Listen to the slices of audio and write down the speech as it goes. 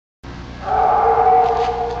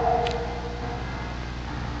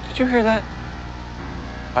you hear that?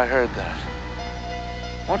 I heard that.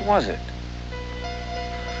 What was it?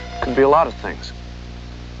 Could be a lot of things.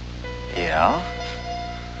 Yeah?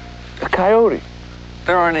 A coyote.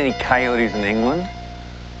 There aren't any coyotes in England.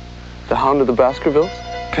 The Hound of the Baskervilles.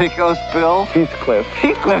 Pecos Bill? Heathcliff.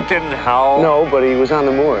 Heathcliff didn't howl. No, but he was on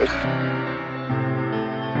the moors.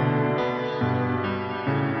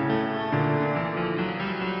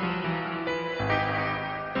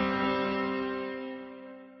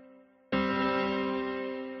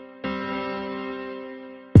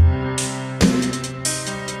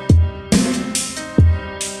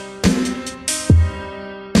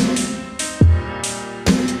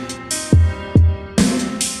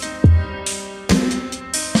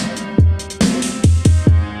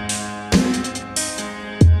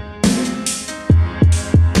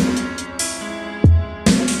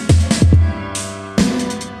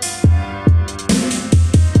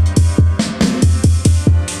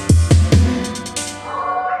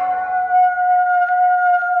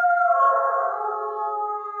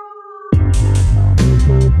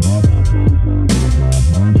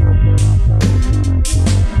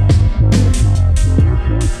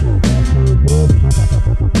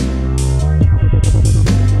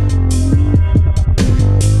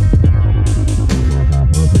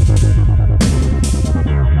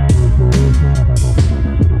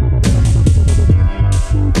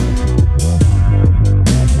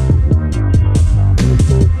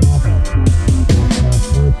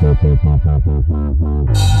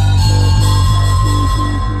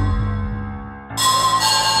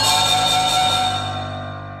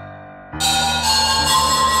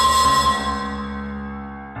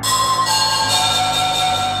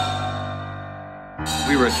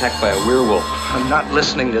 We were attacked by a werewolf. I'm not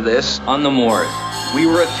listening to this. On the moors. We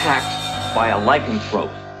were attacked by a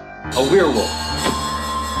lycanthrope. A werewolf.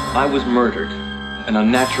 I was murdered. An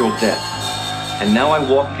unnatural death. And now I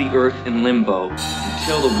walk the earth in limbo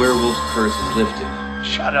until the werewolf's curse is lifted.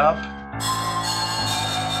 Shut up.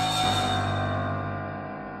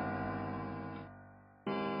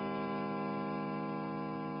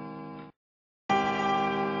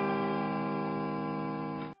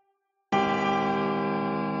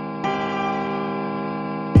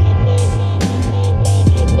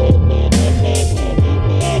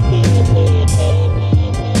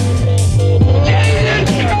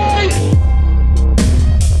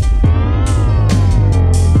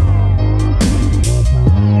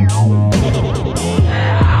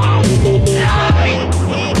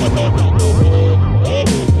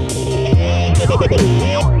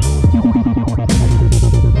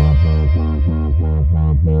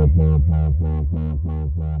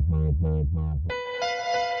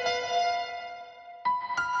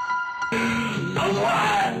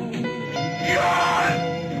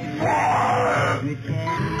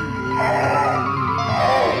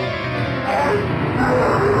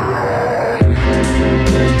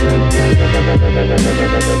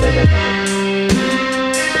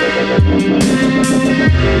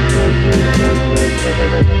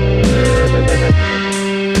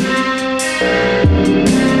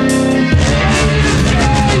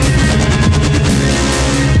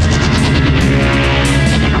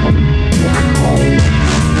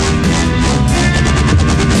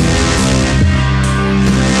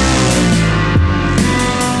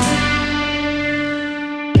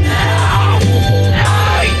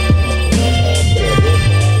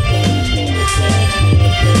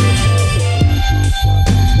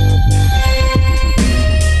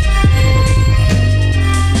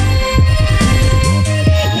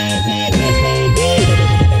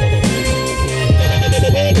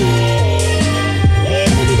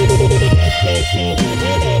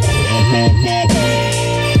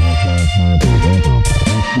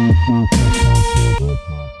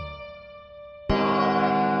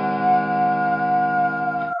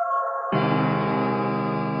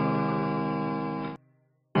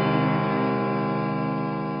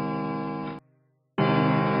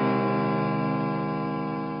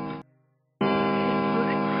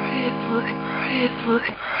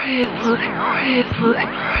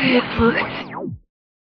 Look.